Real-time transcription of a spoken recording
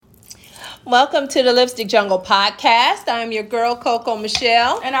Welcome to the Lipstick Jungle podcast. I'm your girl, Coco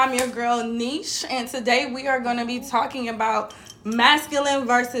Michelle. And I'm your girl, Niche. And today we are going to be talking about masculine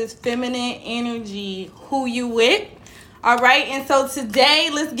versus feminine energy. Who you with? All right. And so today,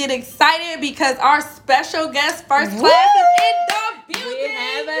 let's get excited because our special guest, first class, is in the building. We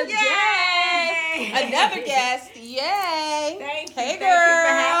have a guest. Another guest. Yay. Thank you. Hey, Thank girl. you for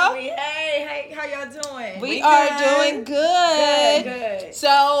having me. Hey, how y'all doing? We are doing good. Good.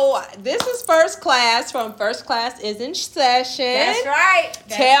 So, this is First Class from First Class is in Session. That's right.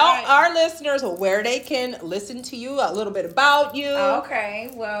 Tell our listeners where they can listen to you, a little bit about you. Okay.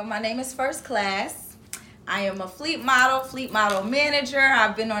 Well, my name is First Class. I am a fleet model manager.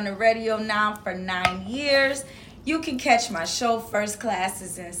 I've been on the radio now for 9 years. You can catch my show First Class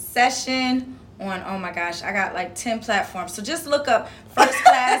is in Session on, oh my gosh, I got like 10 platforms. So just look up First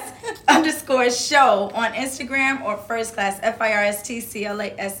Class _ show on Instagram or First Class, FIRSTCLASSE.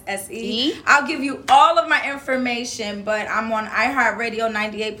 I'll give you all of my information, but I'm on iHeartRadio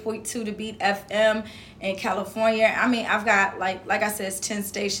 98.2 to Beat FM in California. I mean, I've got like I said, it's 10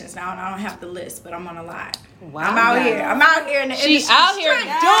 stations now, and I don't have the list, but I'm on a lot. Wow. I'm out here in the industry. She's out here street.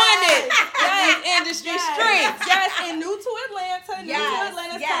 doing it. Yes, industry streets. Yes, and new to Atlanta.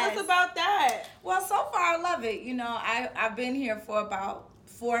 Yes. Tell us about that. Well, so far I love it. You know, I've been here for about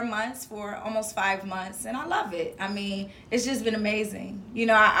 4 months, for almost 5 months, and I love it. I mean, it's just been amazing. You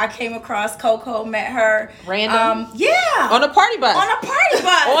know, I came across Coco, met her. Random? Yeah. On a party bus. On a party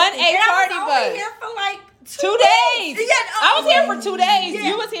bus. On a and party I was bus. only here for like 2 days. Yeah, I was here for 2 days. Yeah.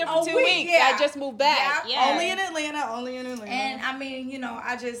 You was here for A 2 week, weeks. yeah. I just moved back. Yeah. Only in Atlanta. And I mean, you know,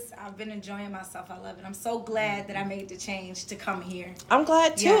 I've been enjoying myself. I love it. I'm so glad that I made the change to come here. I'm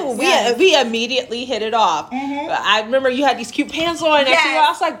glad too. Yes. We immediately hit it off. Mhm. I remember you had these cute pants on. And Yes. I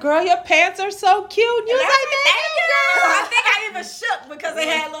was like, girl, your pants are so cute. You was like, Thank you, girl. I think I even shook because they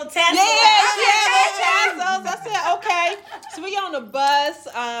had little tassels. Yeah, she had little tassels. I said, okay. So we on the bus.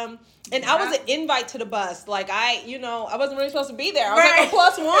 And I was an invite to the bus. Like, I wasn't really supposed to be there. I was like a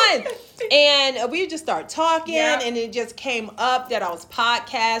plus one. And we just started talking, and it just came up that I was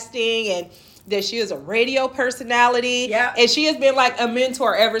podcasting and that she is a radio personality. Yeah. And she has been like a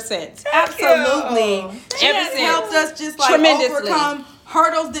mentor ever since. Absolutely. She Ever has since. helped us just like Tremendously. overcome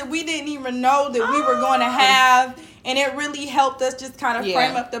hurdles that we didn't even know that we were going to have. And it really helped us just kind of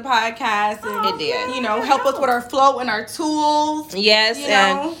frame up the podcast and, It did. you know, help us with our flow and our tools. Yes, You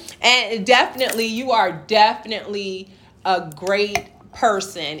know? and definitely, you are definitely a great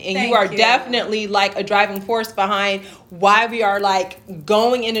person, and Thank you are you. definitely like a driving force behind why we are like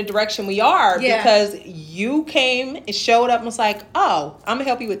going in the direction we are, Yeah. because you came and showed up and was like, oh, I'm gonna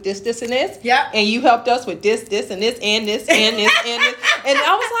help you with this, and this. Yep. And you helped us with this, and this, and this, and this, and this. And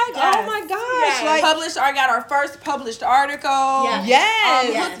I was like, Yes. oh my gosh. Yes. Like, I got our first published article.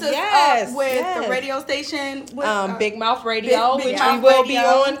 yes. Hooked us yes. up with yes. the radio station. With, Big Mouth Radio, Big which Mouth we will be Radio.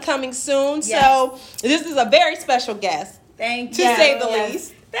 on coming soon. Yes. So this is a very special guest, Thank to you. say the Yes.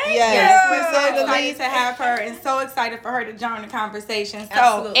 least. Thank Yes. you. We're so the excited least. to have her and so excited for her to join the conversation. So,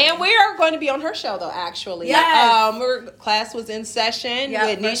 Absolutely. And we are going to be on her show, though, actually. Yes. Class was in session Yep,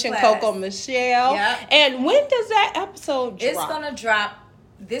 with Niche first and class. Coco Michelle. Yep. And when does that episode drop? It's going to drop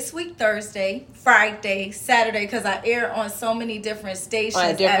this week, Thursday, Friday, Saturday, because I air on so many different stations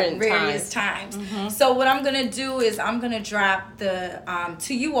At different at various times. Mm-hmm. So what I'm going to do is I'm going to drop the,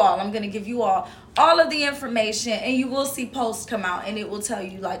 to you all, I'm going to give you all of the information, and you will see posts come out, and it will tell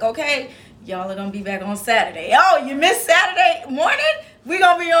you like, okay, y'all are going to be back on Saturday. Oh, you missed Saturday morning? We're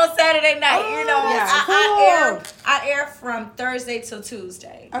going to be on Saturday night. Oh, you know, that's I air from Thursday till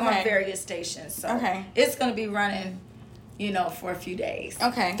Tuesday on Okay. various stations. So Okay. it's going to be running, you know, for a few days.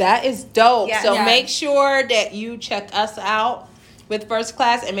 okay. That is dope. Yeah. So Yeah. make sure that you check us out with First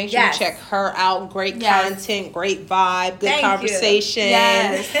Class, and make sure Yes. you check her out. Great Yes. content, great vibe, good Thank you. conversation.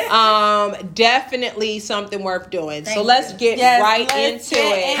 Yes. Definitely something worth doing. So Thank let's you. get Yes, right let's into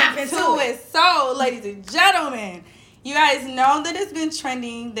get it. Hop into it. So, ladies and gentlemen, you guys know that it's been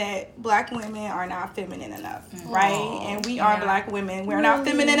trending that black women are not feminine enough, right? And we are Yeah. black women. We're not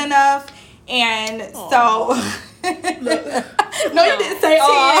feminine enough. And so, no, you didn't say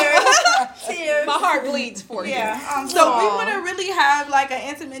Tears. My heart bleeds for you. Yeah. So we want to really have like an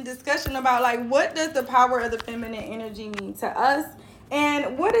intimate discussion about like what does the power of the feminine energy mean to us,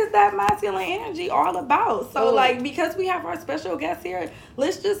 and what is that masculine energy all about? So like, because we have our special guest here,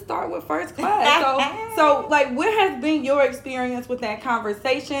 let's just start with First Class. So like, what has been your experience with that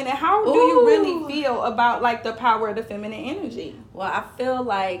conversation, and how do you really feel about like the power of the feminine energy? Well, I feel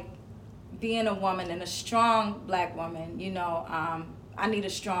like being a woman and a strong black woman, you know, I need a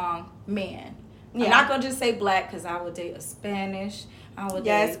strong man. I'm not gonna just say black because I would date a Spanish. I would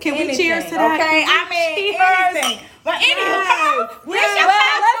Yes, date can we anything, cheers to that? Okay, Can I we mean cheers? anything. But anyway,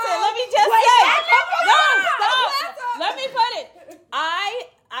 Listen, let me just say. No, stop. stop. Let me put it.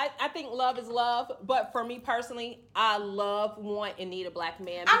 I think love is love, but for me personally, I want and need a black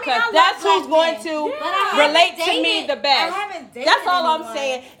man I mean, because I love that's who's black going to men, but I haven't relate to me dated- the best. I haven't dated That's all I'm anyone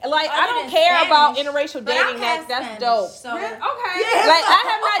saying. Like I other don't than care about Spanish, interracial but dating. I'm half That's Spanish, dope. So. Okay. Like I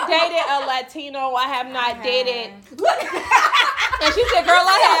have not dated a Latino. I have not dated. And she said, "Girl,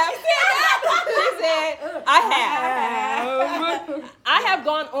 I have." She said, "I have." I have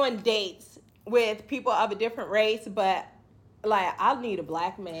gone on dates with people of a different race, but like I need a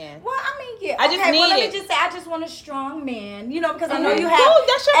black man. Well, I mean, yeah. I just okay, need well, let it. me just say, I just want a strong man. You know, because I know Okay. you have Cool,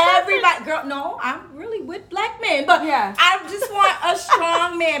 that's your everybody. Girl, no, I'm really with black men, but Yeah. I just want a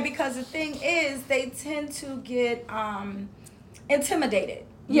strong man because the thing is, they tend to get intimidated.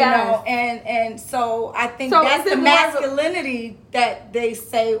 You Yes. know, and so I think So that's is it the more of a- masculinity that they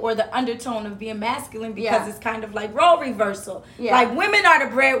say, or the undertone of being masculine, because Yeah. it's kind of like role reversal. Yeah. Like women are the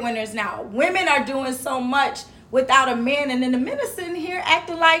breadwinners now. Women are doing so much without a man, and then the men are sitting here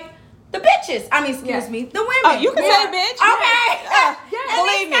acting like the bitches. I mean, excuse Yeah. me, the women. Oh, you can say bitch. Okay. Yeah. And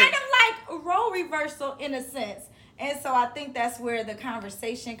Believe it's me. kind of like a role reversal in a sense. And so I think that's where the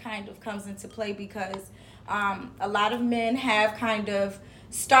conversation kind of comes into play, because a lot of men have kind of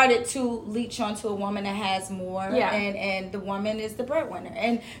started to leech onto a woman that has more, Yeah. and the woman is the breadwinner.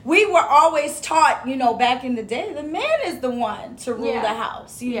 And we were always taught, you know, back in the day, the man is the one to rule Yeah. the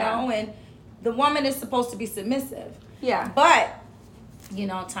house, you Yeah. know, and the woman is supposed to be submissive. Yeah. But, you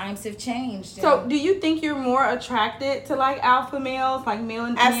know, times have changed. So, and- do you think you're more attracted to like alpha males, like male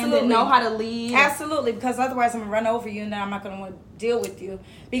men that Absolutely. know how to lead? Absolutely, because otherwise I'm gonna run over you and then I'm not gonna want to deal with you.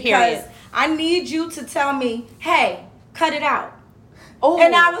 Because Period. I need you to tell me, hey, cut it out. Oh,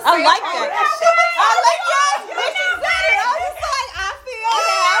 And I was I saying, like oh, that. that's I like that. You When she know said it, I was like, I feel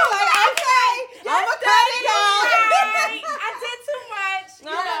that. I'm like, okay, I'm gonna cut it out. Right. I did too much.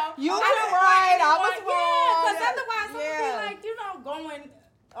 No, You know, you I were don't right, want I was anyone- wrong. Yeah, because otherwise I'm Yeah. gonna be like, you know, going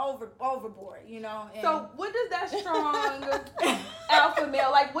overboard. You know. And So, what does that strong alpha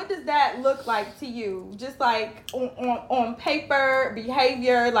male, like, what does that look like to you? Just like on paper,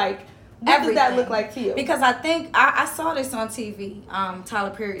 behavior, like, what does that Everything. look like to you? Because I think I saw this on TV. Tyler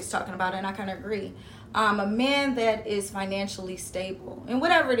Perry is talking about it, and I kind of agree. A man that is financially stable and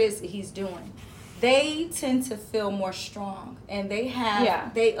whatever it is that he's doing, they tend to feel more strong, and they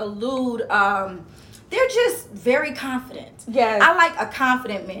have they elude. They're just very confident. Yes. I like a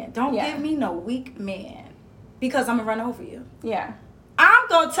confident man. Don't Yeah. give me no weak man, because I'm gonna run over you. Yeah. I'm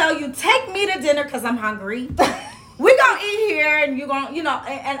gonna tell you, take me to dinner because I'm hungry. We're gonna eat here, and you're gonna, you know,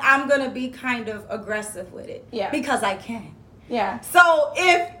 and I'm gonna be kind of aggressive with it. Yeah. Because I can. Yeah. So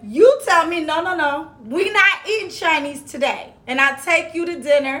if you tell me, no, we not eating Chinese today, and I take you to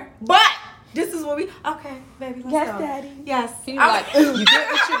dinner, but this is what okay, baby, let's Yes, go. Daddy. Yes. He's like, you get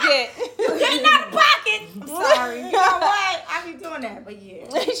what you get. You getting out of pocket. I'm sorry. You know what? I be doing that, but yeah.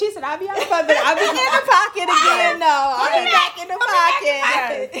 She said, I'll be out of pocket. I'll be in the pocket again. No, I'll be back in the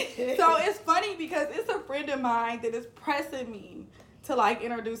pocket. Yes. So it's funny because it's a friend of mine that is pressing me to like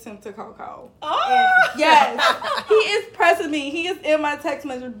introduce him to Coco. Oh. Yes, he is pressing me. He is in my text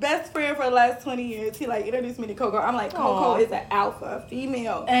message. Best friend for the last 20 years. He like introduced me to Coco. I'm like, Coco Aw. is an alpha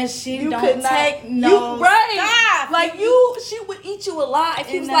female. And she You don't could not take no you, right. stuff. Like she would eat you alive.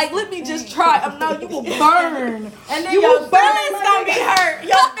 He And was that's like, let the me just thing. try. I'm no, you will burn. And then You your will burn, feelings my gonna be nigga. hurt.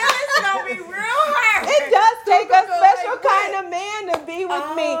 Your feelings gonna be real hurt. It does take a Coco, special like, kind of man to be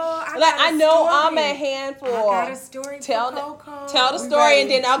with me. I Like got I a know story. I'm a handful. I got a story Tell for the- Coco. tell the We story ready?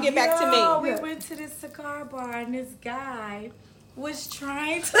 and then I'll get back to me. Yo, we Yeah. went to this cigar bar and this guy was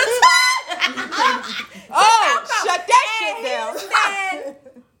trying to Oh, shut that shit down. He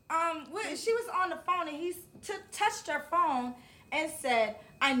said, she was on the phone and he touched her phone and said,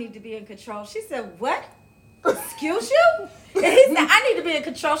 I need to be in control. She said, what? Excuse you? And he said, I need to be in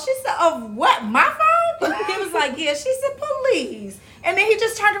control. She said, of what? My phone? He was like, yeah. She said, please. And then he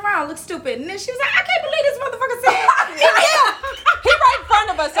just turned around, looked stupid. And then she was like, I can't believe this motherfucker said. He right in front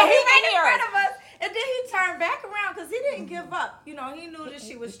of us, so And he he can right hear in front us. of us. And then he turned back around because he didn't give up. You know, he knew that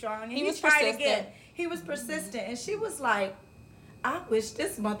she was strong. And He was tried persistent. again. He was persistent. And she was like, I wish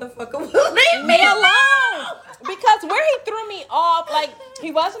this motherfucker would leave Me alone. Because where he threw me off, like he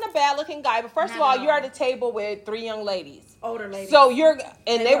wasn't a bad looking guy, but first of Not all, at you're all. at a table with 3 young ladies. Older lady. So they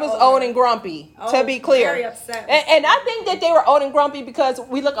were was older. old and grumpy, to Oh, be clear. very upset. And I think that they were old and grumpy because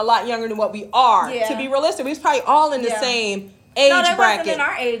we look a lot younger than what we are. Yeah. To be realistic, we was probably all in the Yeah. same age No, they bracket. wasn't in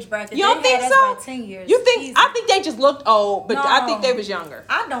our age bracket. You don't They think had us so? by 10 years. You think? Easy. I think they just looked old, but I No. think they was younger.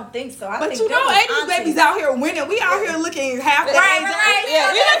 I don't think so. I But think you they know, was 80s aunties. babies out here winning. We out here looking half the Right, age. right.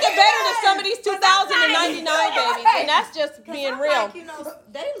 Yeah, we looking better than some of these 2000 and Right. 99 babies, and that's just 'Cause being I'm real. Like, you know,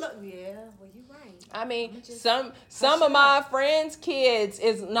 they look. Yeah, well, you right. I mean, just some of my friends' kids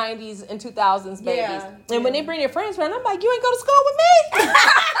is 90s and 2000s babies. Yeah, And when they bring their friends around, I'm like, you ain't go to school with me?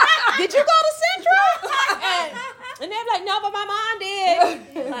 Did you go to Central? And they're like, no, but my mom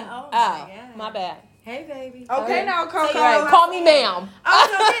did. Like, oh my Oh, God. my bad. Hey, baby. Okay, now, Coco. Right, call me ma'am. Oh,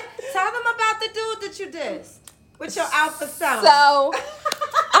 so tell them about the dude that you dissed with your alpha self. So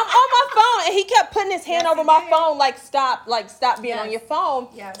I'm on my phone, and he kept putting his hand Yes, over he my did. phone, like stop being Yes. on your phone.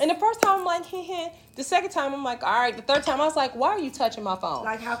 Yes. And the first time I'm like, heh. The second time I'm like, all right. The third time I was like, why are you touching my phone?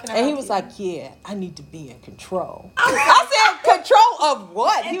 Like, how can I And he help was you? like, yeah, I need to be in control. I said, control of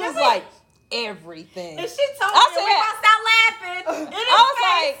what? He was like, everything. And she told I me said- we gonna stop laughing. In his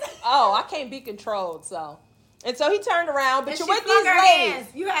I was face. like, oh, I can't be controlled, so. And so he turned around, but And you're she with flung these her ladies. hands.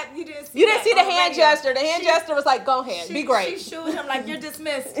 You didn't see You didn't that see the on hand radio. gesture. The hand gesture was like, go ahead, be great. She shooed him like, you're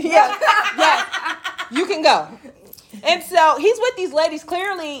dismissed. Yeah, yeah, you can go. And so he's with these ladies.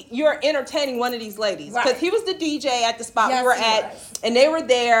 Clearly, you're entertaining one of these ladies because Right. he was the DJ at the spot Yes, we were he at, was. and they were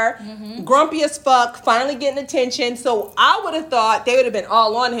there, grumpy as fuck, finally getting attention. So I would have thought they would have been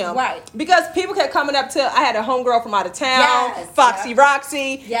all on him, Right. Because people kept coming up to. I had a homegirl from out of town, Yes, Foxy yeah.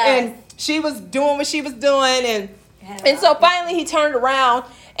 Roxy, Yes. and she was doing what she was doing, and so finally he turned around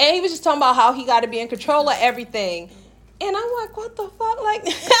and he was just talking about how he got to be in control of everything. And I'm like, what the fuck? Like,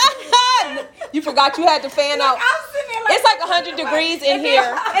 you forgot you had the fan out. I'm sitting there like, It's like 100 degrees in and here.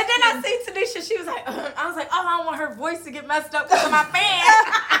 Then, and then I see Tanisha, she was like, I was like, oh, I don't want her voice to get messed up because of my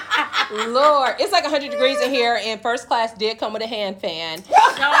fan. Lord, it's like 100 degrees in here, and first class did come with a hand fan.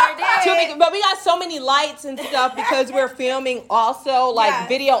 Sure did. But we got so many lights and stuff because we're filming also, like Yes.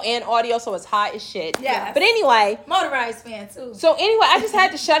 video and audio, so it's hot as shit. Yes. But anyway, Motorized fan, too. so anyway, I just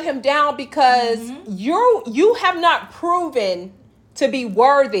had to shut him down because you have not proven to be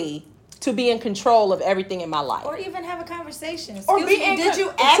worthy to be in control of everything in my life. Or even have a conversation. Or Excuse be me, in did con-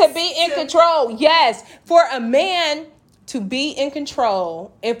 you ask To be in control, yes. For a man to be in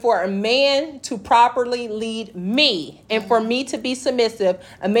control and for a man to properly lead me and for me to be submissive,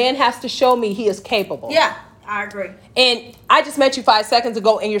 a man has to show me he is capable. Yeah, I agree. And I just met you 5 seconds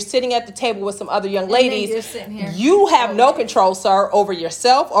ago and you're sitting at the table with some other young then ladies. you're sitting here. You have no control, sir, over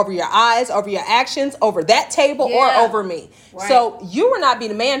yourself, over your eyes, over your actions, over that table Yeah. or over me. Right. So you will not be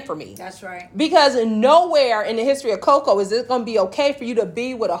the man for me. That's right. Because nowhere in the history of Coco is it going to be okay for you to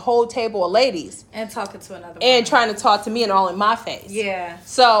be with a whole table of ladies And talking to another and woman. trying to talk to me and all in my face. Yeah.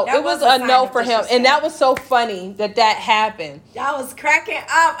 So That it was was a a sign no of for him. disrespect. And that was so funny that happened. I was cracking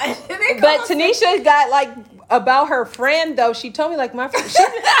up. But Tanisha got like about her friend though. She told me like my friend.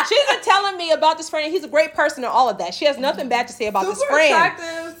 She's been telling me about this friend. He's a great person and all of that. She has nothing bad to say about this Super friend.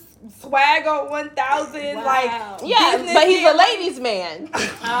 attractive, swag on 1000, Wow. like Yeah, business but he's a man, like, ladies' man,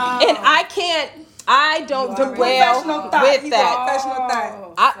 Oh. and I don't You already do well professional thought. with He's that. a professional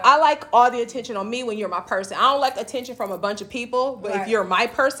thought. I like all the attention on me when you're my person. I don't like attention from a bunch of people, but if Right. you're my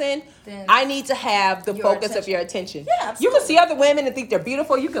person, Then I need to have the your focus of attention. your attention. Yeah, You can absolutely. see other women and think they're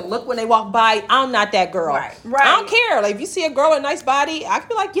beautiful. You can look when they walk by. I'm not that girl. Right. Right. I don't care. Like if you see a girl with a nice body, I can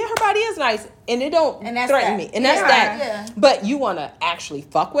be like, yeah, her body is nice, and it don't And that's threaten that. me. And that's Yeah. that. Yeah. But you want to actually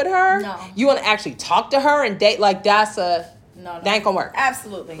fuck with her? No. You want to actually talk to her and date? Like that's a No, that ain't gonna work.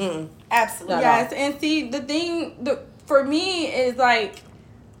 Absolutely. Mm-mm. Absolutely. No. Yes, and see the thing for me is like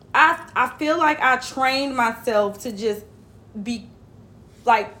I feel like I trained myself to just be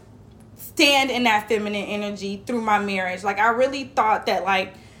like stand in that feminine energy through my marriage. Like I really thought that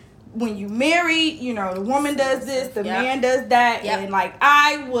like when you marry, you know, the woman does this, the Yep. man does that, Yep. and like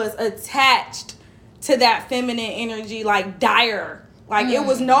I was attached to that feminine energy like dire. Like it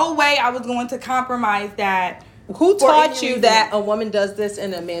was no way I was going to compromise that. Who For taught any you reason. that a woman does this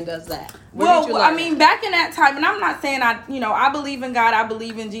and a man does that? Where Well, did you I learn mean, that? back in that time, and I'm not saying I believe in God, I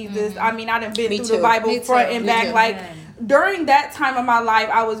believe in Jesus. I mean, I done been Me through too. the Bible Me front too. and Me back. too. Like Amen. during that time of my life,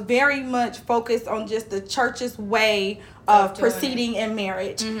 I was very much focused on just the church's way of Of doing proceeding in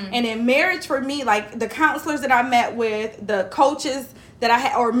marriage. And in marriage, for me, like the counselors that I met with, the coaches that I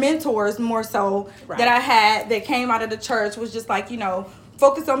had, or mentors more so Right. that I had that came out of the church was just like, you know,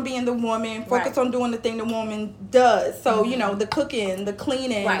 focus on being the woman, focus Right. on doing the thing the woman does. So, you know, the cooking, the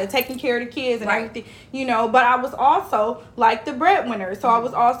cleaning, Right. the taking care of the kids and Right. everything, you know, but I was also like the breadwinner. So I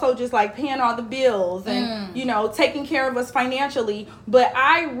was also just like paying all the bills and, you know, taking care of us financially. But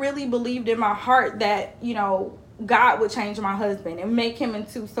I really believed in my heart that, you know, God would change my husband and make him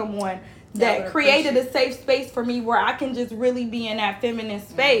into someone That that created a safe space for me where I can just really be in that feminine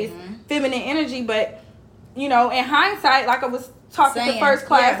space, feminine energy. But, you know, in hindsight, like I was talking to first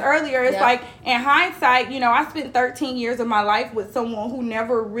class earlier, it's like, in hindsight, you know, I spent 13 years of my life with someone who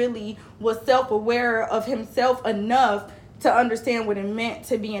never really was self-aware of himself enough to understand what it meant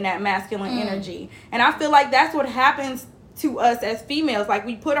to be in that masculine energy. And I feel like that's what happens to us as females. Like,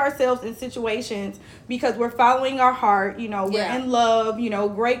 we put ourselves in situations because we're following our heart, you know, we're in love, you know,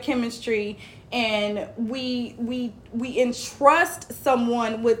 great chemistry, and we entrust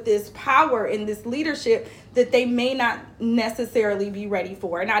someone with this power and this leadership that they may not necessarily be ready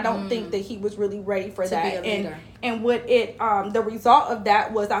for. And I don't think that he was really ready for that. And what it the result of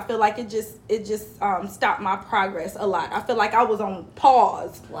that was, I feel like it just stopped my progress a lot. I feel like I was on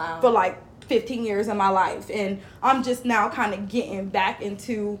pause for like 15 years of my life, and I'm just now kind of getting back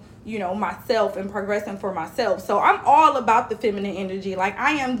into, you know, myself and progressing for myself. So I'm all about the feminine energy. Like,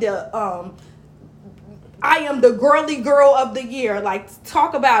 I am the girly girl of the year. Like,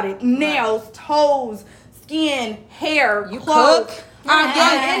 talk about it. Nails, toes, skin, hair, clothes.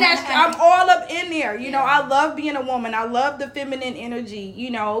 I'm all up in there. You know, I love being a woman. I love the feminine energy,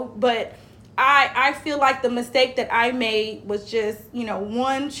 you know, but I feel like the mistake that I made was just, you know,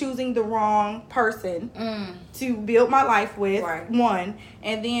 one, choosing the wrong person to build my life with, one,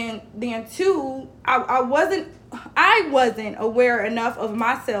 and then two, I wasn't aware enough of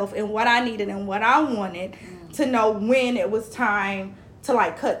myself and what I needed and what I wanted to know when it was time to,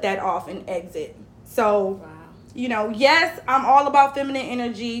 like, cut that off and exit. So, you know, yes, I'm all about feminine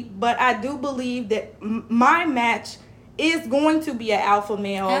energy, but I do believe that my match is going to be an alpha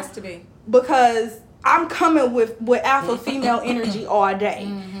male. Has to be. Because I'm coming with alpha female energy all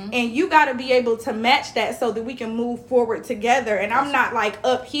day. And you got to be able to match that so that we can move forward together. And I'm not, like,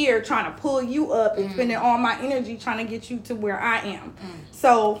 up here trying to pull you up and spending all my energy trying to get you to where I am.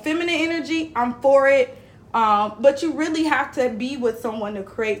 So feminine energy, I'm for it. But you really have to be with someone to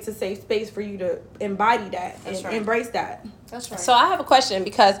create a safe space for you to embody that and embrace that. That's right. So I have a question,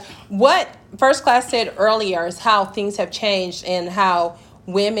 because what First Class said earlier is how things have changed and how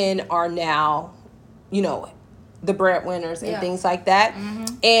women are now, you know, the breadwinners and things like that.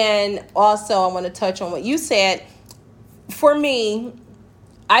 And also, I want to touch on what you said. For me,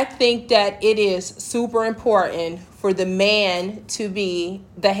 I think that it is super important for the man to be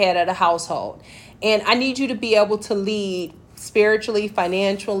the head of the household. And I need you to be able to lead spiritually,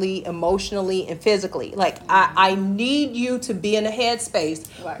 financially, emotionally, and physically. Like, I need you to be in a headspace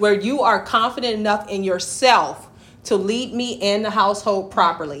where you are confident enough in yourself to lead me in the household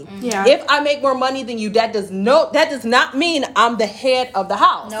properly. If I make more money than you, that does not mean I'm the head of the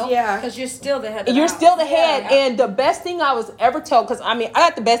house. No, because you're still the head of the house. You're still the head. And the best thing I was ever told, because I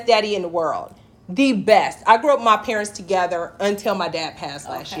got the best daddy in the world. The best. I grew up with my parents together until my dad passed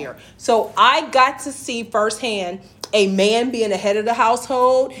last year. So I got to see firsthand a man being the head of the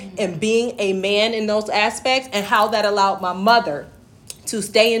household and being a man in those aspects, and how that allowed my mother to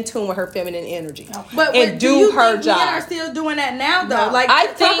stay in tune with her feminine energy and do her job. Men are still doing that now, though. No. Like, I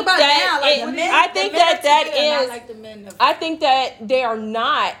talk think about that now. Like, I think that they are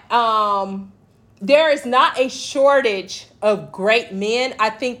not. There is not a shortage of great men. I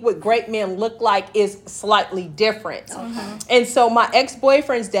think what great men look like is slightly different. And so my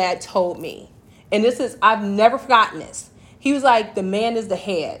ex-boyfriend's dad told me, and I've never forgotten this. He was like, the man is the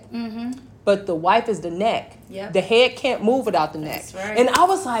head, but the wife is the neck. The head can't move without the neck. And I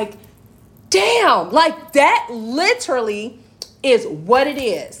was like, damn, like, that literally is what it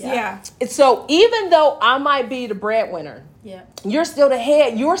is. And so even though I might be the breadwinner, you're still the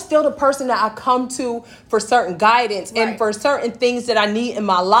head. You're still the person that I come to for certain guidance and for certain things that I need in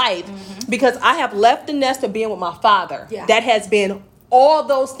my life, because I have left the nest of being with my father. That has been all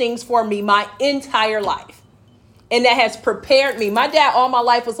those things for me my entire life. And that has prepared me. My dad all my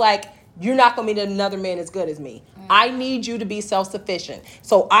life was like, you're not going to meet another man as good as me. I need you to be self-sufficient.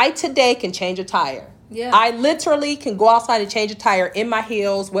 So I today can change a tire. I literally can go outside and change a tire in my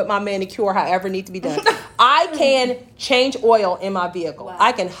heels with my manicure, however it needs to be done. I can change oil in my vehicle.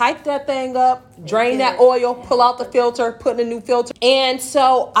 I can hike that thing up, drain that oil, pull out the filter, put in a new filter. And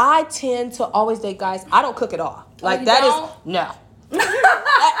so I tend to always date guys. I don't cook at all. Like, that is no.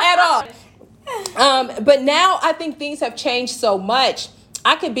 At all. But now I think things have changed so much.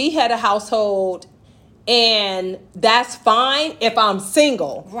 I could be head of household, and that's fine if I'm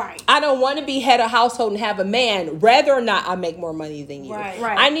single. I don't want to be head of household and have a man, whether or not I make more money than you.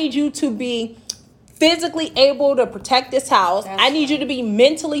 I need you to be physically able to protect this house. I need you to be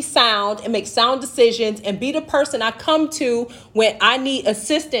mentally sound and make sound decisions and be the person I come to when I need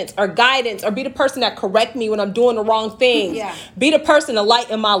assistance or guidance, or be the person that correct me when I'm doing the wrong things. Yeah. Be the person to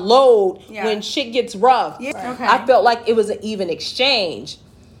lighten my load when shit gets rough. Yeah. Okay. I felt like it was an even exchange.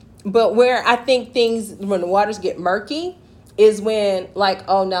 But where I think things, when the waters get murky, is when, like,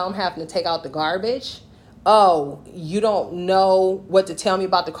 oh, now I'm having to take out the garbage. Oh, you don't know what to tell me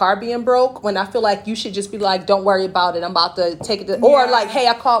about the car being broke, when I feel like you should just be like, don't worry about it, I'm about to take it to, or like, hey,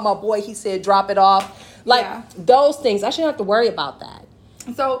 I called my boy, he said drop it off. Like those things, I shouldn't have to worry about that.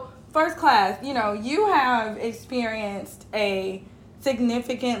 So first class, you know, you have experienced a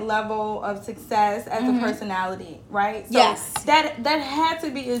significant level of success as a personality, right? So yes. That had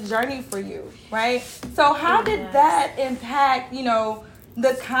to be a journey for you, right? So how did that impact, you know,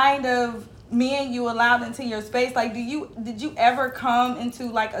 the kind of men you allowed into your space? Like, did you ever come into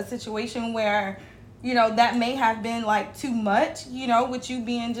like a situation where, you know, that may have been like too much, you know, with you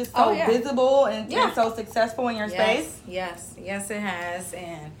being just so visible and so successful in your space? Yes, it has.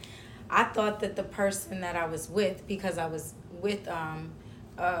 And I thought that the person that I was with, because I was with,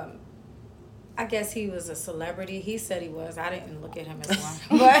 I guess he was a celebrity. He said he was. I didn't look at him as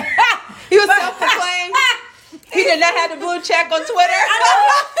one. But he was self-proclaimed. He did not have the blue check on Twitter.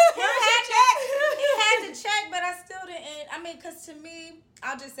 He had to check, but I still didn't. I mean, because to me,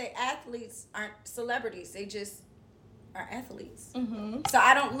 I'll just say athletes aren't celebrities. They just are athletes. Mm-hmm. So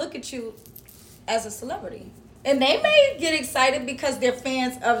I don't look at you as a celebrity. And they may get excited because they're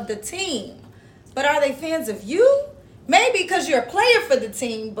fans of the team. But are they fans of you? Maybe because you're a player for the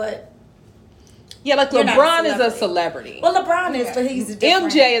team, but... Yeah, like LeBron is a celebrity. Well, LeBron is, but he's a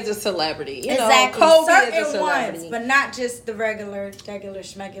different... MJ is a celebrity. You exactly. know, Kobe certain is a celebrity. ones, but not just the regular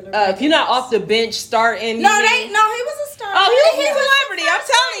schmegular. If you're not off the bench starting... No, he was a star. Oh, he was a celebrity. I'm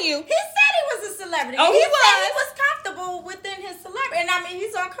telling you. He said he was a celebrity. Oh, he said he was comfortable within his celebrity. And I mean,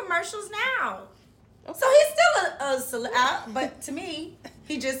 he's on commercials now. Okay. So he's still a celebrity. But to me,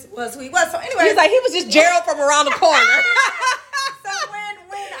 he just was who he was. So anyway. He's like, he was just Gerald from around the corner. So when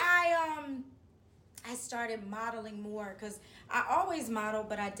I started modeling more, because I always modeled,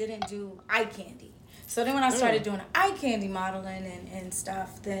 but I didn't do eye candy. So then when I started doing eye candy modeling and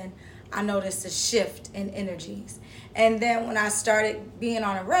stuff, then I noticed a shift in energies. And then when I started being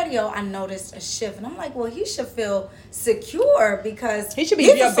on a radio, I noticed a shift. And I'm like, well, he should feel secure because he should be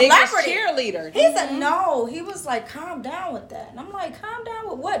your biggest cheerleader. He was like, calm down with that. And I'm like, calm down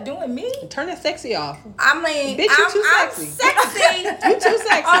with what? Doing me? Turn that sexy off. I mean, bitch, you too sexy. I'm sexy. You too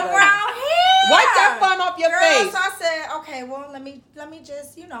sexy. Around here. Wipe that fun off your face. So I said, okay, well, let me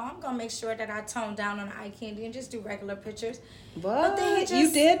just, you know, I'm going to make sure that I tone down on the eye candy and just do regular pictures. What? But then he just,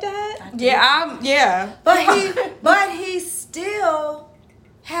 you did that? Yeah. But he still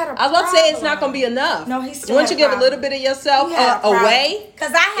had a problem. I was about to say it's not going to be enough. No, he still once you give a little bit of yourself away.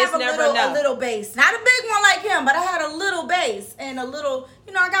 Because I have a little bass. Not a big one like him, but I had a little bass and a little,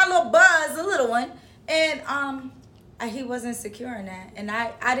 you know, I got a little buzz, a little one. And he wasn't secure in that. And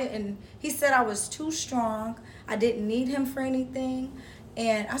I didn't, he said I was too strong. I didn't need him for anything.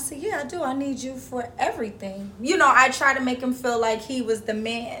 And I said, yeah, I do. I need you for everything. You know, I try to make him feel like he was the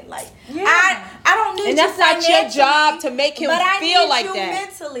man. Like, I don't need you. And that's not your job to make him feel like that. But I need you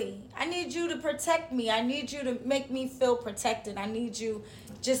mentally. I need you to protect me. I need you to make me feel protected. I need you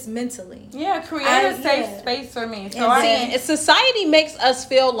just mentally. Yeah, create a safe space for me. So society makes us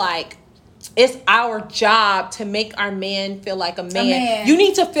feel like it's our job to make our man feel like a man. You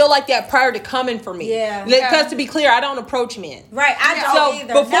need to feel like that prior to coming for me. Yeah. Because to be clear, I don't approach men. Right. I don't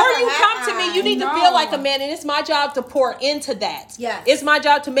either. So before you come to me, you need to feel like a man, and it's my job to pour into that. Yes. It's my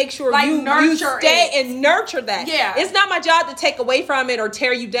job to make sure you stay and nurture that. Yeah. It's not my job to take away from it or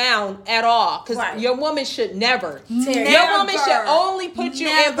tear you down at all. Because your woman should never. Your woman should only put you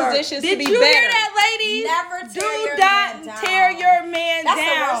in positions to be better. Did you hear that, ladies? Never tear your man down. That's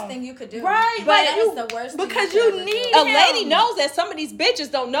the worst thing you could do. Right, but that is the worst thing because you need a lady knows that. Some of these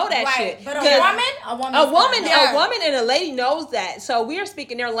bitches don't know that shit. But a woman and a lady knows that. So we are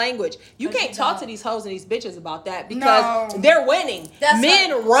speaking their language. You can't talk to these hoes and these bitches about that because they're winning.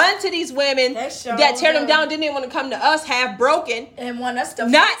 Men run to these women that tear them down. Then they want to come to us half broken and want us to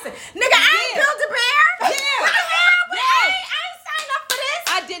fix it. Nigga, I ain't built a bear. Yeah. I ain't signed up for this.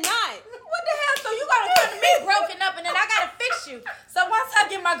 I did not. What the hell? So you gotta come to me broken up and then I gotta fix you. So once I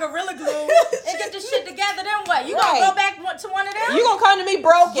get my Gorilla Glue and get this shit together, then what? You gonna go back to one of them? You gonna come to me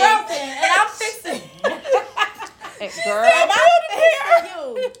broken and I'm fixing girl, I'm fixing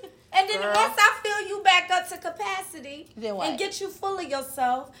you. And then once I fill you back up, out to capacity Then what? and get you full of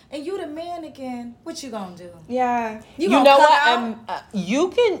yourself, and you the man again, what you gonna do? Yeah. You gonna know cut what? out? You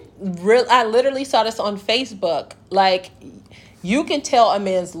can I literally saw this on Facebook. Like, you can tell a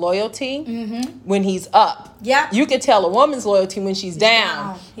man's loyalty when he's up. Yeah. You can tell a woman's loyalty when she's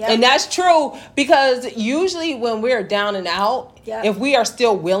down. Yep. And that's true, because usually when we're down and out, Yep. if we are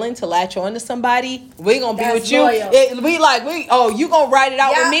still willing to latch on to somebody, we're going to be That's with you. loyal. You going to ride it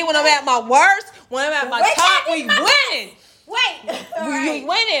out Yep. with me when I'm at my worst, when I'm at my Wait, top, wait, we wait. winning. Wait. You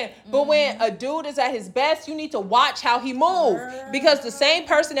winning. But when a dude is at his best, you need to watch how he move, because the same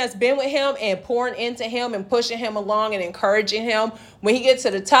person that's been with him and pouring into him and pushing him along and encouraging him, when he gets to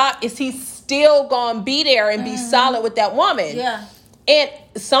the top, is he still gonna be there and be solid with that woman? Yeah. And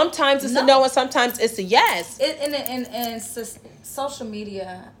sometimes it's a no, and sometimes it's a yes. And social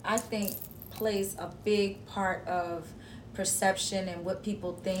media, I think, plays a big part of perception and what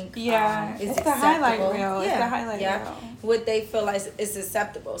people think is it's acceptable. the highlight reel. Yeah. It's the highlight yeah. reel. What they feel like is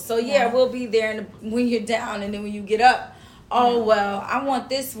acceptable. So we'll be there when you're down, and then when you get up, well, I want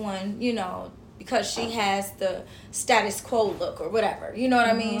this one, because she has the status quo look or whatever. You know what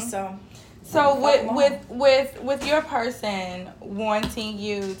I mean? So with your person wanting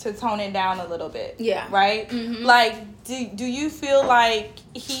you to tone it down a little bit, right? Mm-hmm. Like, do you feel like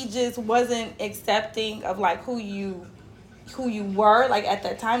he just wasn't accepting of like who you were, like at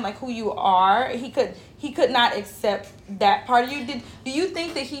that time, like who you are? He could not accept that part of you. Do you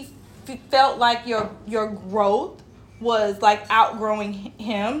think that he felt like your growth was like outgrowing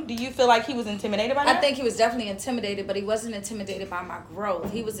him? Do you feel like he was intimidated by that? I think he was definitely intimidated, but he wasn't intimidated by my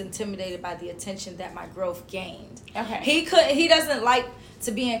growth. He was intimidated by the attention that my growth gained. Okay. He doesn't like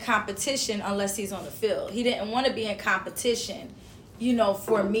to be in competition unless he's on the field. He didn't want to be in competition,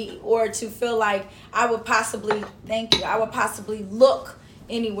 for me, or to feel like I would possibly look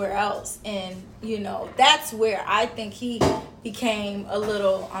anywhere else. And, that's where I think he became a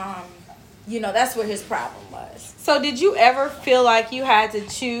little, that's where his problem was. So did you ever feel like you had to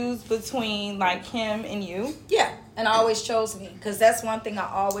choose between like him and you? Yeah, and I always chose me, because that's one thing I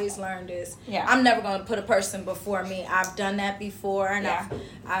always learned is I'm never going to put a person before me. I've done that before, and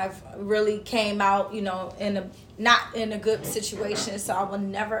I've really came out, not in a good situation, so I will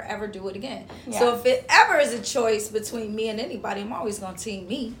never ever do it again. Yeah. So if it ever is a choice between me and anybody, I'm always going to team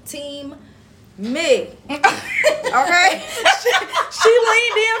me. Okay? She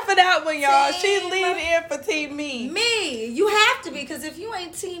leaned in for that one, y'all. She leaned in for team me. Me. You have to be, because if you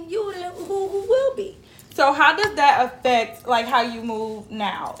ain't team you, then who will be? So how does that affect like how you move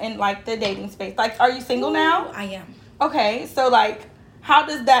now in like the dating space? Like, are you single now? I am. Okay, so like how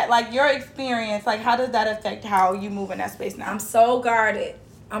does that, like your experience, like how does that affect how you move in that space now? I'm so guarded.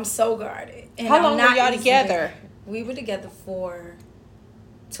 And how long were y'all together? We were together for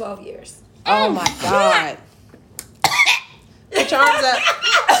 12 years. Oh my God. Put your arms up.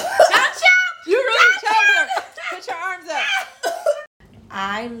 You really choked her. Put your arms up.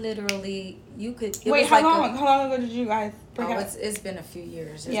 I literally, Wait, how long ago did you guys break up? It's been a few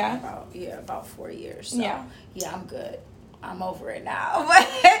years. It's been about 4 years. So, yeah, I'm good. I'm over it now.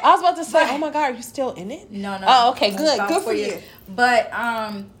 I was about to say, oh my God, are you still in it? No. Oh, okay, good. Good for you. But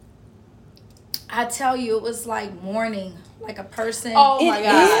I tell you, it was like mourning, like a person. Oh my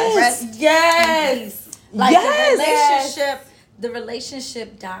God. Rest yes. Like yes. The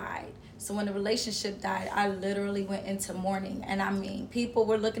relationship died. So when the relationship died, I literally went into mourning. And I mean, people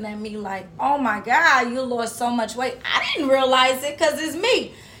were looking at me like, oh my God, you lost so much weight. I didn't realize it because it's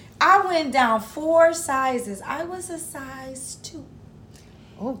me. I went down 4 sizes. I was a size 2.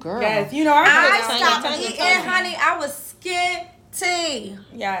 Oh, girl. Yes, I stopped eating, honey. I was skinty.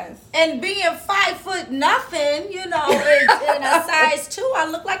 Yes. And being 5 foot nothing, in a size 2, I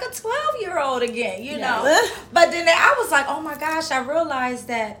look like a 12-year-old again, know. But then I was like, oh my gosh, I realized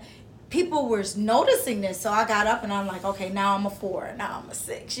that people were noticing this. So I got up and I'm like, okay, now I'm a 4, now I'm a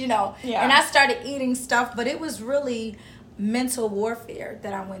 6, Yeah. And I started eating stuff, but it was really mental warfare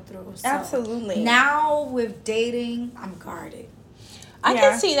that I went through. So absolutely. Now with dating, I'm guarded. I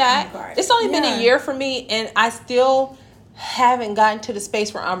can see that. It's only been a year for me, and I still haven't gotten to the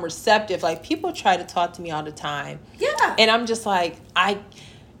space where I'm receptive. Like, people try to talk to me all the time. Yeah. And I'm just like,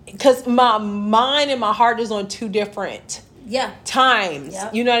 because my mind and my heart is on 2 different times.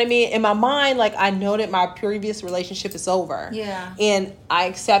 Yep. You know what I mean? In my mind, like, I know that my previous relationship is over. Yeah. And I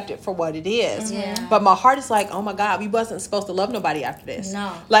accept it for what it is. Yeah. But my heart is like, oh my God, we wasn't supposed to love nobody after this.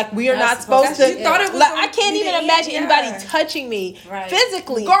 No. Like, we are not supposed to. You thought it was like, I can't even imagine anybody touching me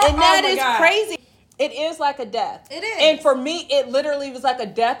physically. Girl, and that is crazy. It is like a death. It is. And for me, it literally was like a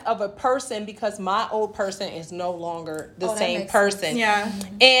death of a person because my old person is no longer the same person. Sense. Yeah.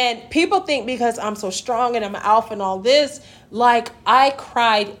 And people think because I'm so strong and I'm an alpha and all this, like I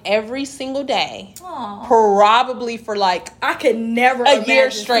cried every single day. Aw. Probably for like I could never a year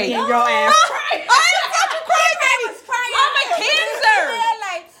imagine straight. seeing your ass cry. I'm a Cancer.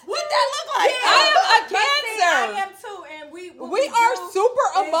 Like, what that look like? I am a But see, Cancer. I am too, and what We are do super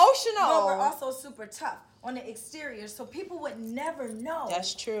is- emotional. But we're also super tough on the exterior, so people would never know.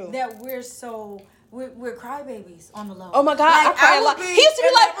 That's true. That we're crybabies on the low. Oh my God, I Like, cry a would lot. be He used to be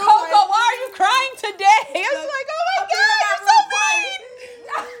in like, that room Coco, like- why are you crying today? I was like, oh my God, you're so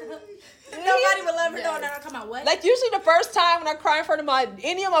mean. Nobody would let her know that I come out. What? Like usually the first time when I cry in front of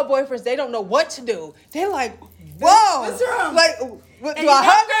any of my boyfriends, they don't know what to do. They're like, whoa. What's wrong? Like, do I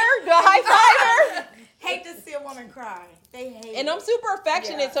hug her? Do I high five her? hate to see a woman cry. They hate And it. I'm super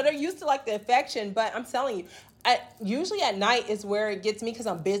affectionate, Yeah. so they're used to like the affection. But I'm telling you, usually at night is where it gets me because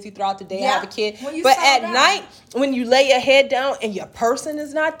I'm busy throughout the day. I Yeah. have a kid. When you But settle at down. night, when you lay your head down and your person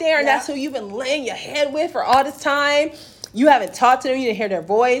is not there, and Yeah. that's who you've been laying your head with for all this time, you haven't talked to them, you didn't hear their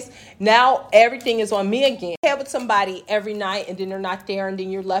voice. Now everything is on me again. You head with somebody every night and then they're not there, and then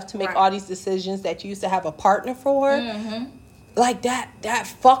you're left to make Right. all these decisions that you used to have a partner for. Mm-hmm. Like that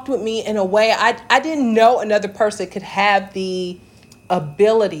fucked with me in a way I didn't know another person could have the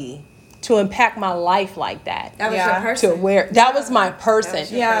ability to impact my life like that. That was Yeah. your person. To where that was my person.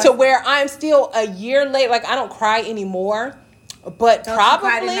 was your Yeah. To where I'm still a year late. Like I don't cry anymore. But Don't you cry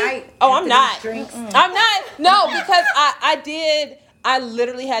probably tonight oh, after I'm not. these drinks? I'm not. No, because I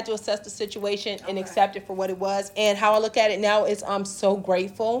literally had to assess the situation and accept it for what it was. And how I look at it now is I'm so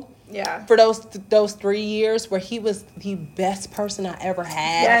grateful Yeah. for those 3 years where he was the best person I ever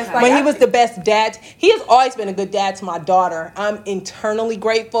had. Yes, like when I he was the best dad. He has always been a good dad to my daughter. I'm internally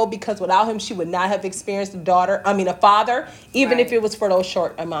grateful because without him, she would not have experienced a father, even Right. if it was for those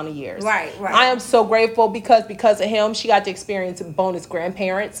short amount of years. Right. I am so grateful because of him, she got to experience bonus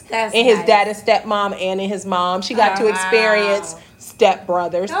grandparents That's and his nice. dad and stepmom and in his mom. She got to Wow. experience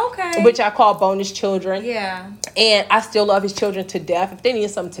stepbrothers, Okay. which I call bonus children. Yeah. And I still love his children to death. If they need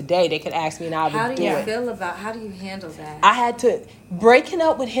something today, they could ask me and I would How do do you it. how do you handle that? I had to breaking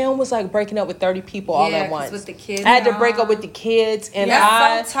up with him was like breaking up with 30 people all Yeah, at 'cause once. with the kids I had to and break all. up with the kids, and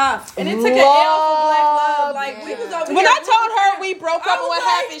That's so tough. And it took an L for black love. Like we Yeah. was over when here. I told her we broke I up and was what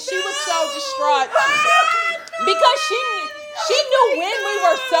like, happened, she was so no. distraught because she knew when we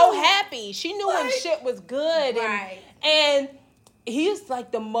were so happy. She knew when shit was good, Right. and he's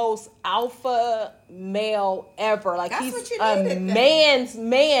like the most alpha male ever. Like That's he's what you a needed then. man's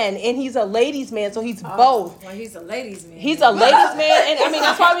man, and he's a ladies' man, so he's both. Well, he's a ladies' man. He's a ladies' man, and I mean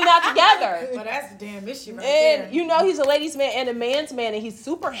that's why we're not together. But that's a damn issue right And there. you know he's a ladies' man and a man's man, and he's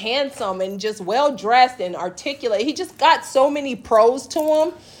super handsome and just well dressed and articulate. He just got so many pros to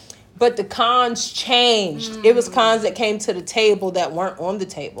him, but the cons changed. It was cons that came to the table that weren't on the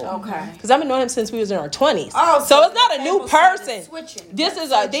table. Okay. Because I've been knowing him since we was in our 20s. Oh, so it's not a the new table started person. switching. This That's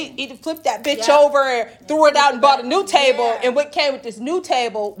is a switching. they flipped that bitch Yeah. over and threw it out and bought a new table. Yeah. And what came with this new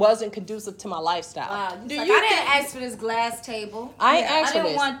table wasn't conducive to my lifestyle. Wow. Do Like, you I didn't think- ask for this glass table. I ain't Yeah, asked I for didn't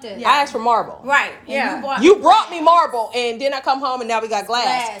this. want this. I asked for marble. Right. And Yeah. you You brought me marble, and then I come home and now we got glass,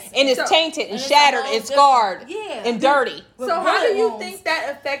 Glass. and it's So- tainted and and it's a shattered whole and scarred different- yeah. and dirty. With So how do bullet you wounds. think that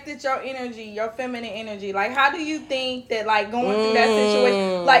affected your energy, your feminine energy? Like how do you think that like going through that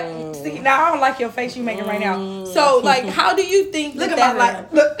situation, like see, now I don't like your face you making right now. So like how do you think Look that at my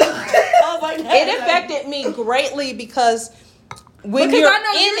like look, I was like, It affected me greatly because when because you're I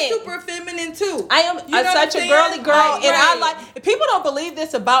know in you're it, super feminine too. I am You know what such I'm a girly saying? girl, Like, and I right. like. If people don't believe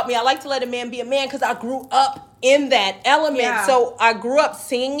this about me, I like to let a man be a man because I grew up in that element. Yeah. So I grew up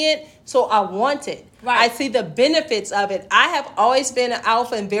seeing it, so I want it. Right. I see the benefits of it. I have always been an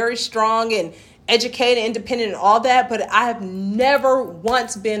alpha and very strong and educated, independent, and all that, but I have never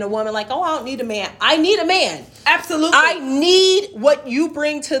once been a woman like, oh, I don't need a man. I need a man. Absolutely. I need what you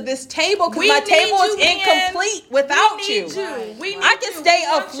bring to this table because We my need table is you, man. incomplete without We need you. you. We need I can you. stay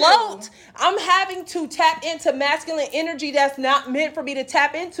We want afloat. you. I'm having to tap into masculine energy that's not meant for me to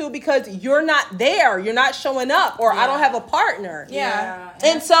tap into because you're not there. You're not showing up, or I don't have a partner. Yeah.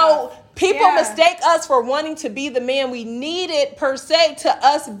 And so people Yeah. mistake us for wanting to be the man we needed per se to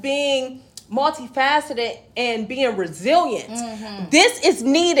us being multifaceted and being resilient. This is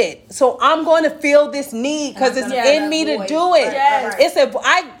needed. So I'm going to feel this need because it's Yeah, in that me to void. do it. Yes.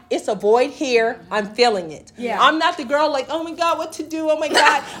 It's a void here. I'm feeling it. Yeah. I'm not the girl like, oh my God, what to do? Oh my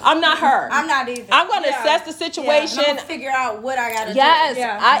God. I'm not her. I'm not either. I'm going to Yeah. assess the And situation. I'm gonna figure out what I gotta Yes, do.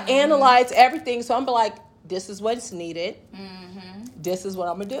 Yeah. I analyze everything. So I'm be like, this is what's needed. this is what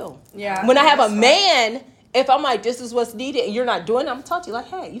I'm gonna do. Yeah. When I have a man, if I'm like, this is what's needed, and you're not doing it, I'm gonna talk to you like,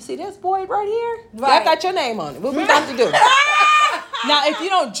 hey, you see this void right here? Right. That got your name on it. What we about to do? Now, if you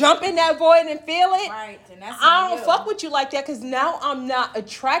don't jump in that void and feel it, Right, then that's I on don't you. fuck with you like that, because now I'm not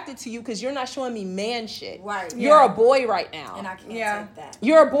attracted to you because you're not showing me man shit. Right. You're Yeah. a boy right now. And I can't Yeah. take that.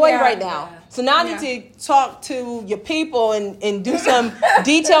 You're a boy Yeah. right now. Yeah. So now I need to talk to your people and do some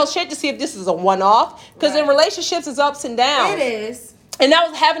detailed shit to see if this is a one-off. Because in Right. relationships, it's ups and downs. It is. And I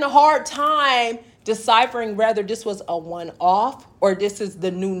was having a hard time deciphering whether this was a one-off or this is the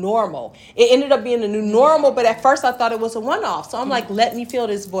new normal. It ended up being the new normal, but at first I thought it was a one-off. So I'm like, let me feel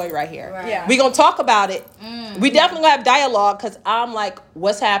this void right here. Right. Yeah. We gonna talk about it. We definitely gonna have dialogue, because I'm like,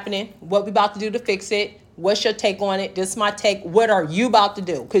 what's happening? What we about to do to fix it? What's your take on it? This is my take. What are you about to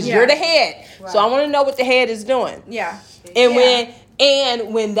do? Because Yeah. you're the head. Right. So I want to know what the head is doing. Yeah. And Yeah.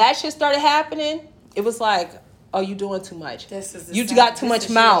 when that shit started happening, it was like, oh, you doing too much. This is the You same- got too this much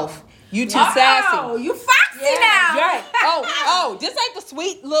is mouth. You too Oh, sassy. you foxy Yeah. now. Right. Oh, this ain't the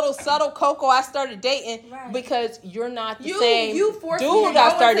sweet little subtle Coco I started dating, Right. because you're not the You- same you forced me to dude go I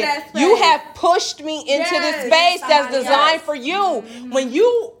into started. that space. You have pushed me into Yes. this space that's Somebody designed else. for you.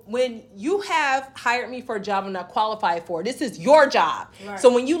 When you have hired me for a job I'm not qualified for, this is your job. Right. So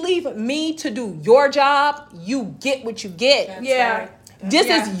when you leave me to do your job, you get what you get. That's Yeah. right. This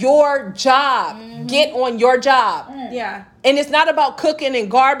Yeah. is your job. Get on your job. Yeah. And it's not about cooking and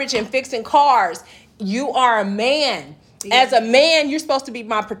garbage and fixing cars. You are a man. As a man, you're supposed to be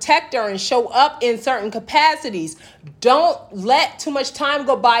my protector and show up in certain capacities. Don't let too much time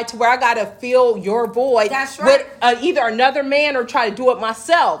go by to where I gotta fill your void That's right. with either another man or try to do it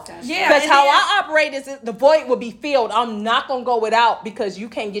myself. Yeah, Because and how then- I operate is that the void will be filled. I'm not gonna go without because you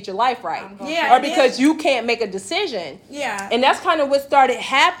can't get your life right, Yeah, or and because you can't make a decision. Yeah. And that's kind of what started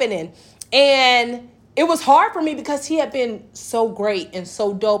happening. And it was hard for me because he had been so great and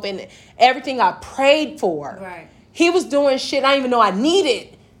so dope and everything I prayed for. Right. He was doing shit I didn't even know I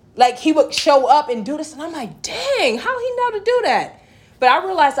needed. Like, he would show up and do this, and I'm like, dang, how he know to do that? But I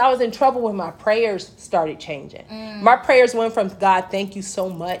realized I was in trouble when my prayers started changing. My prayers went from, God, thank you so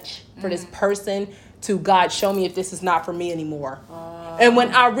much for this person, to God, show me if this is not for me anymore. And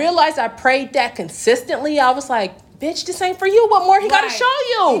when I realized I prayed that consistently, I was like, bitch, this ain't for you. What more he got to Right. show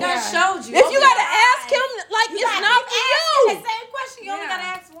you? He done showed you. If you Open got to your ask eyes. him, like, You it's gotta not keep for asking you. the same question. You only Yeah. gotta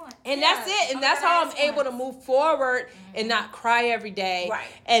ask one. And that's it. And that's how I'm able to move forward and not cry every day. Right.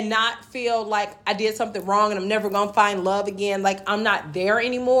 And not feel like I did something wrong and I'm never going to find love again. Like, I'm not there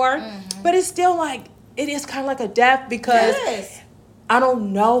anymore. But it's still like, it is kind of like a death because Yes. I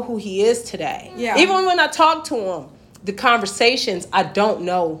don't know who he is today. Yeah. Even when I talk to him, the conversations, I don't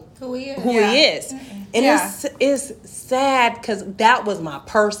know Who he is. who Yeah. he is. And Yeah. it's sad because that was my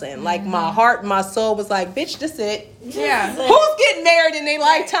person. Like, my heart, my soul was like, bitch, this it. Yeah. Who's getting married in their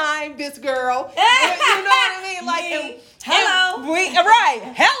lifetime? This girl. You know what I mean? Like, Me. and Hello. we, right.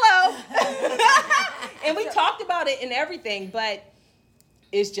 Hello. And we talked about it and everything, but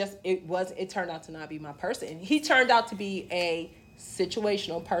it's just, it turned out to not be my person. He turned out to be a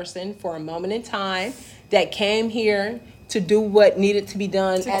situational person for a moment in time that came here to do what needed to be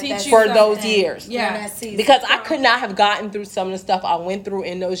done To teach you for those something. years. Yeah. That season. Because I could not have gotten through some of the stuff I went through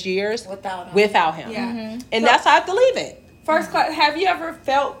in those years Without him. Yeah. And that's how I have to leave it. First class, have you ever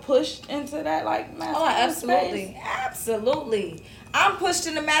felt pushed into that, like, Oh, masculine absolutely. space? Absolutely. I'm pushed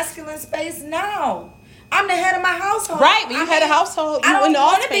in the masculine space now. I'm the head of my household. Right, but you had a household, you in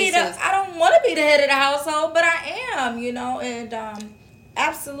all spaces. I don't want to be the head of the household, but I am, you know, and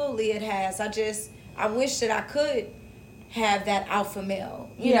absolutely it has. I wish that I could have that alpha male.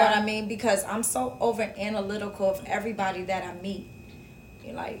 You know Yeah. what I mean? Because I'm so over analytical of everybody that I meet.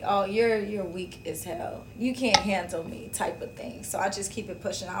 You're like, oh, you're weak as hell. You can't handle me, type of thing. So I just keep it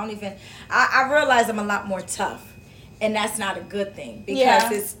pushing. I realize I'm a lot more tough. And that's not a good thing because Yeah.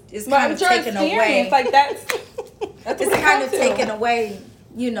 it's But kind of your taken away. experience, like, that's It's what kind of it comes to. taken away,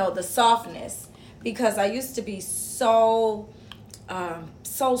 you know, the softness. Because I used to be so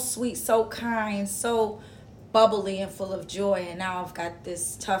sweet, so kind, so bubbly and full of joy, and now I've got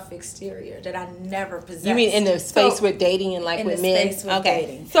this tough exterior that I never possessed. You mean in the space So- with dating and like in with the men? space with Okay.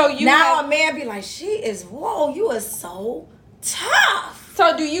 dating. So you now have- a man be like, she is, whoa, you are so tough.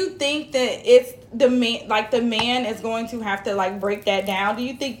 So do you think that it's the man is going to have to, like, break that down? Do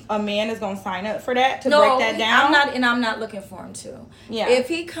you think a man is going to sign up for that, to break that down? I'm not looking for him to. Yeah. If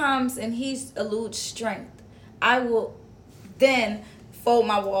he comes and he eludes strength, I will then fold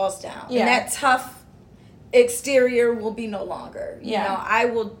my walls down. Yeah. And that tough exterior will be no longer. You Yeah. know, I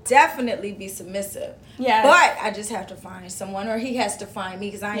will definitely be submissive. Yes. But I just have to find someone, or he has to find me,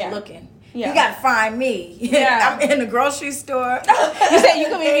 because I ain't Yeah. looking. Yeah. You gotta find me. Yeah. I'm in the grocery store. You said you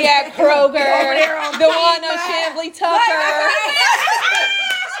can meet me at Kroger, Over there on the one on Pizza. Chamblee Tucker.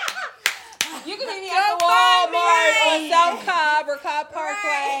 You can meet me at the Walmart on South Cobb or Cobb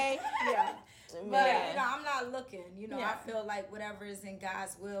Parkway. Yeah. But Yeah. you know, I'm not looking. You know, Yeah. I feel like whatever is in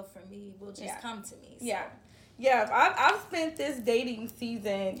God's will for me will just come to me. So. Yeah. Yeah. I've spent this dating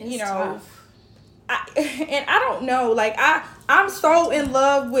season, It's you know. tough. And I don't know, like I'm so in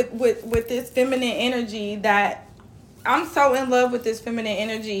love with this feminine energy that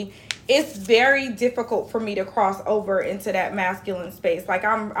it's very difficult for me to cross over into that masculine space. Like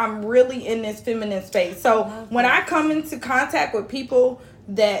I'm really in this feminine space. So when I come into contact with people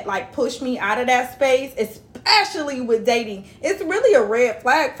that like push me out of that space, especially with dating, it's really a red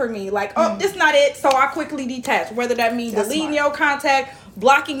flag for me. Like, oh, this not it. So I quickly detach, whether that means deleting your contact,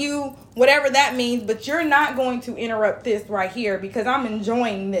 blocking you, whatever that means, but you're not going to interrupt this right here because I'm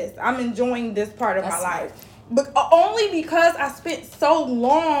enjoying this. I'm enjoying this part of my life. But only because I spent so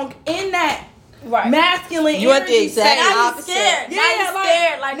long in that masculine You want the energy exact space. opposite. Scared. Yeah, Now you like,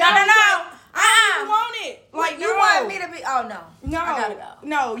 scared. Like, no. I don't want it. Like, You want me to be? Oh no. No, I gotta go.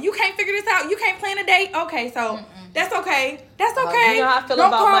 no, you can't figure this out. You can't plan a date. Okay, so that's okay. That's okay. You know how I feel Don't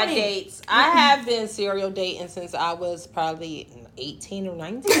about call my me. dates. I have been serial dating since I was probably 18 or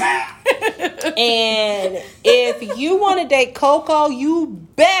 19. And if you want to date Coco, you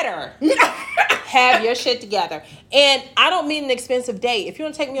better have your shit together. And I don't mean an expensive date. If you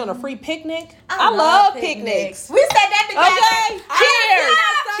want to take me on a free picnic, I love picnics. We said that together. Okay,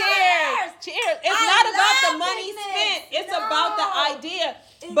 cheers. It's not about the money spent. It's about the idea.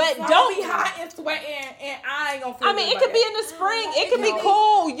 But don't be hot and sweating, and I ain't gonna feel I mean, good it could about be in the spring. It could be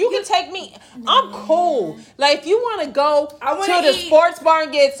cool. You can take me. I'm cool. Like, if you want to go to the sports bar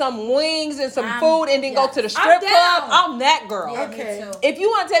and get some wings and some food and then go to the strip club, I'm that girl. Yeah, Okay. me too. If you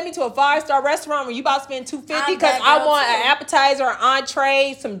want to take me to a 5-star restaurant where you about to spend $250 I'm because that I girl want too. an appetizer,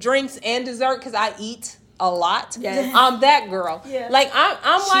 entree, some drinks, and dessert because I eat a lot, Yes. I'm that girl. Yeah. Like, I'm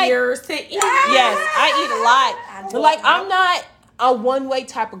like, Cheers to eat. yes, I eat a lot. do. But like, I'm not a one-way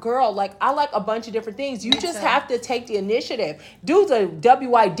type of girl. Like, I like a bunch of different things. You Me just too. have to take the initiative. Dudes are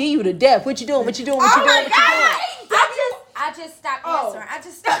WYD you to death. What you doing? What you doing? What you Oh doing? my What you doing? God! I just stopped answering. I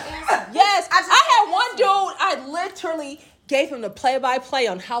just stopped answering. Yes, I just I had stopped one dude. I literally gave him the play-by-play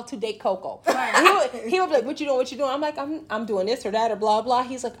on how to date Coco. He would be like, "What you doing? What you doing?" I'm like, "I'm doing this or that or blah blah."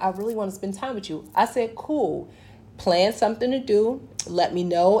 He's like, "I really want to spend time with you." I said, "Cool. Plan something to do. Let me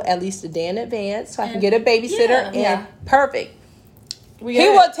know at least a day in advance so I can get a babysitter." Yeah. Perfect. He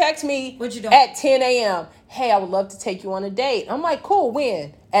good. would text me What you doing? at 10 a.m. Hey, I would love to take you on a date. I'm like, cool.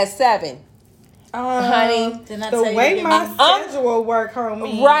 When? At 7. Honey, Didn't I the tell you to way give my me- schedule work,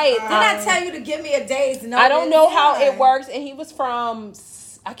 homie. Right. Didn't I tell you to give me a day's notice? I don't know how it works. And he was from,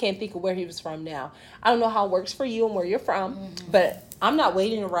 I can't think of where he was from now. I don't know how it works for you and where you're from. But I'm not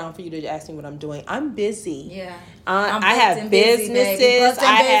waiting around for you to ask me what I'm doing. I'm busy. Yeah. I have businesses.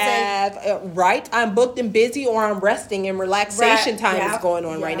 I'm booked and busy, or I'm resting and relaxation time is going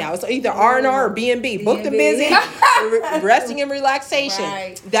on right now. It's either R&R or B&B. Booked and busy, resting and relaxation.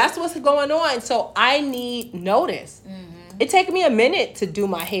 Right. That's what's going on. So I need notice. It take me a minute to do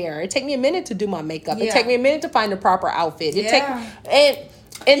my hair. It take me a minute to do my makeup. It Yeah. take me a minute to find the proper outfit. It Yeah.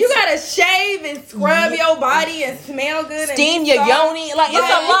 and You gotta shave and scrub your body and smell good. steam and your soft. yoni. Like, it's a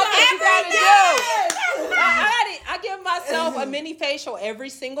Yeah, lot that you gotta do. Yes. I give myself a mini facial every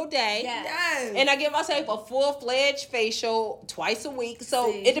single day. Yeah. Yes. And I give myself a full-fledged facial twice a week. So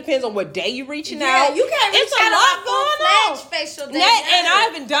See. it depends on what day you're reaching Yeah, out. you can't reach It's a out lot on going on. full-fledged facial day. And I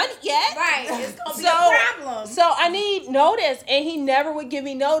haven't done it yet. Right. It's gonna be So, a problem. so I need notice, and he never would give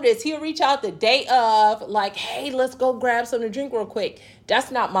me notice. He'll reach out the day of, like, hey, let's go grab something to drink real quick.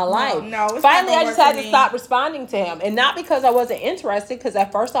 That's not my life. no, it's not Finally, gonna I just work had for to me. stop responding to him, and not because I wasn't interested, because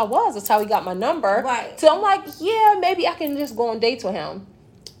at first I was. That's how he got my number. Right. So I'm like, yeah, maybe I can just go on dates with him.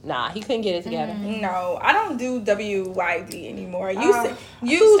 Nah, he couldn't get it together. No, I don't do WYD anymore. Unless send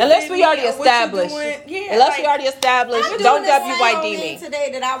we me already what you established. doing. Yeah, Unless like, we already established, I'm don't doing the same WYD thing me. today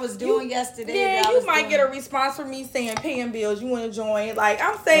that I was doing yesterday. Yeah, that I you was might doing. get a response from me saying paying bills. You want to join? Like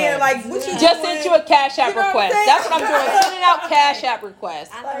I'm saying, Right. like what you Just doing? sent you a Cash App You know what I'm request. saying? That's what I'm doing. Sending out Cash App requests.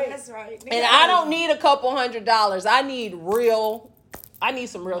 I know that's right. And I don't need a couple $100. I need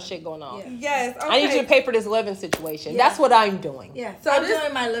some real shit going on. Yeah. Yes. Okay. I need you to pay for this living situation. Yeah. That's what I'm doing. Yeah. So I'm this-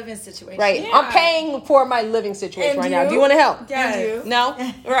 doing my living situation. Right. Yeah. I'm paying for my living situation And right now. you? Do you want to help? Yes. You do. No?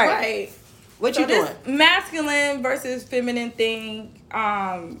 Right. Right. What So you doing? this masculine versus feminine thing.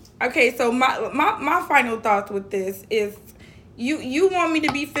 Okay, so my final thoughts with this is you want me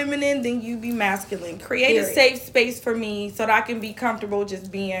to be feminine, then you be masculine. Create a Period. safe space for me so that I can be comfortable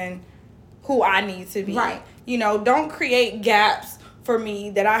just being who I need to be. Right. You know, don't create gaps for me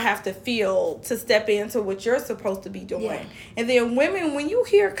that I have to feel to step into what you're supposed to be doing. Yeah. And then women, when you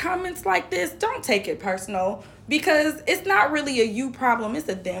hear comments like this, don't take it personal, because it's not really a you problem, it's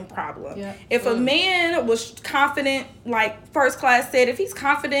a them problem. Yeah. If a man was confident, like First Class said, if he's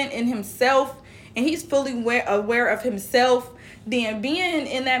confident in himself and he's fully aware of himself, then being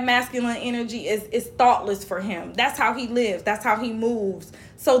in that masculine energy is thoughtless for him. That's how he lives. That's how he moves.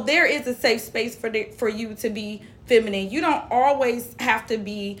 So there is a safe space for you to be feminine. You don't always have to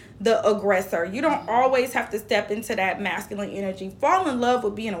be the aggressor. You don't always have to step into that masculine energy. Fall in love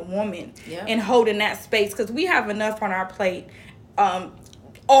with being a woman and holding that space, because we have enough on our plate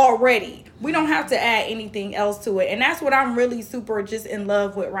already. We don't have to add anything else to it. And that's what I'm really super just in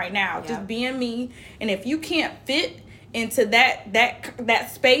love with right now. Just being me. And if you can't fit into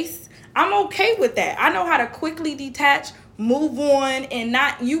that space, I'm okay with that. I know how to quickly detach, move on, and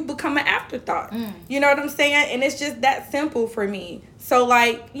not you become an afterthought. You know what I'm saying? And it's just that simple for me. So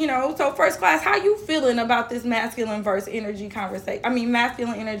like, you know, so First Class, how you feeling about this masculine versus energy conversation? I mean,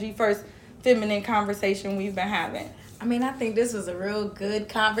 masculine energy versus feminine conversation we've been having. I mean, I think this was a real good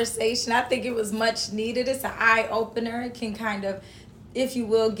conversation. I think it was much needed. It's an eye opener. It can kind of, if you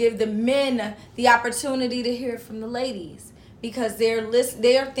will, give the men the opportunity to hear from the ladies, because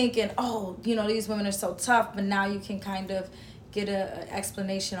they're thinking, oh, you know, these women are so tough, but now you can kind of get an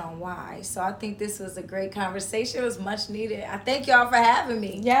explanation on why. So I think this was a great conversation. It was much needed. I thank y'all for having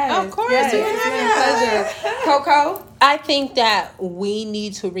me. Yes, of course. Yes, it's been a pleasure. Coco? I think that we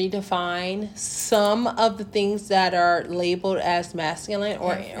need to redefine some of the things that are labeled as masculine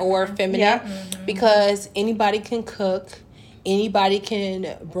or feminine, because anybody can cook. Anybody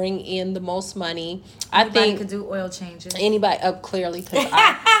can bring in the most money. Anybody can do oil changes. Anybody, clearly, because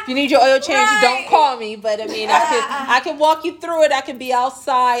if you need your oil change, don't call me. But I mean, I can walk you through it. I can be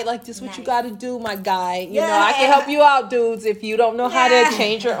outside, like, this what you got to do, my guy. You know, I can help you out, dudes. If you don't know how to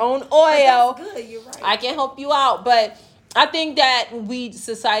change your own oil, That's good. You're right. I can help you out. But I think that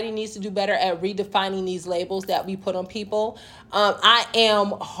society needs to do better at redefining these labels that we put on people. I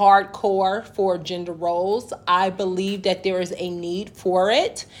am hardcore for gender roles. I believe that there is a need for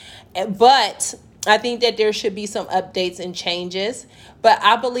it, but I think that there should be some updates and changes. But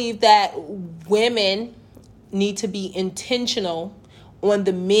I believe that women need to be intentional on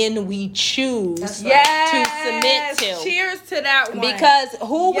the men we choose to submit to. Cheers to that one. Because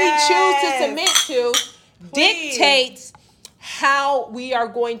who we choose to submit to dictates how we are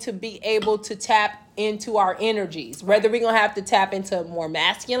going to be able to tap into our energies, whether we're going to have to tap into more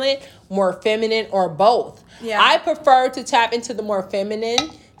masculine, more feminine, or both. I prefer to tap into the more feminine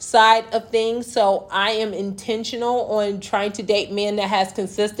side of things, so I am intentional on trying to date men that has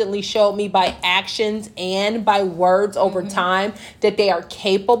consistently showed me by actions and by words over time that they are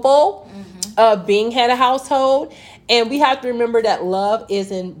capable of being head of household. And we have to remember that love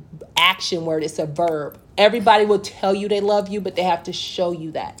is an action word, it's a verb. Everybody will tell you they love you, but they have to show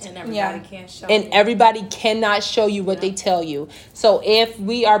you that. And everybody can't show And you. everybody cannot show you what they tell you. So if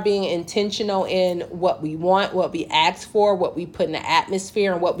we are being intentional in what we want, what we ask for, what we put in the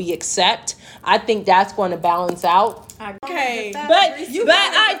atmosphere, and what we accept, I think that's going to balance out. Okay. But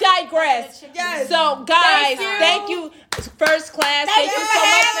I digress. Yes. So guys, thank you. First Class. Thank you so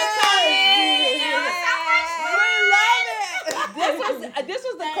much for coming. This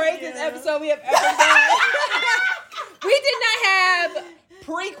was the craziest episode we have ever done. We did not have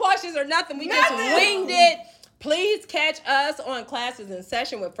pre-questions or nothing. We just winged it. Please catch us on Classes in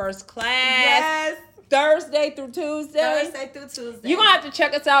Session with First Class. Yes. Thursday through Tuesday. You're going to have to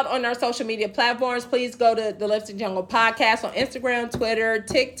check us out on our social media platforms. Please go to the Lipstick Jungle Podcast on Instagram, Twitter,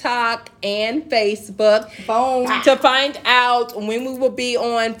 TikTok, and Facebook. Boom. To find out when we will be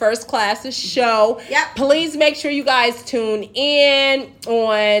on First Class's show. Please make sure you guys tune in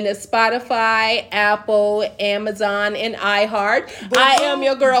on Spotify, Apple, Amazon, and iHeart. I am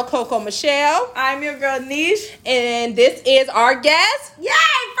your girl, Coco Michelle. I'm your girl, Niche. And this is our guest. Yay!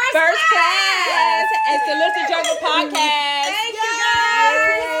 First Class. It's the Lipstick Jungle Podcast.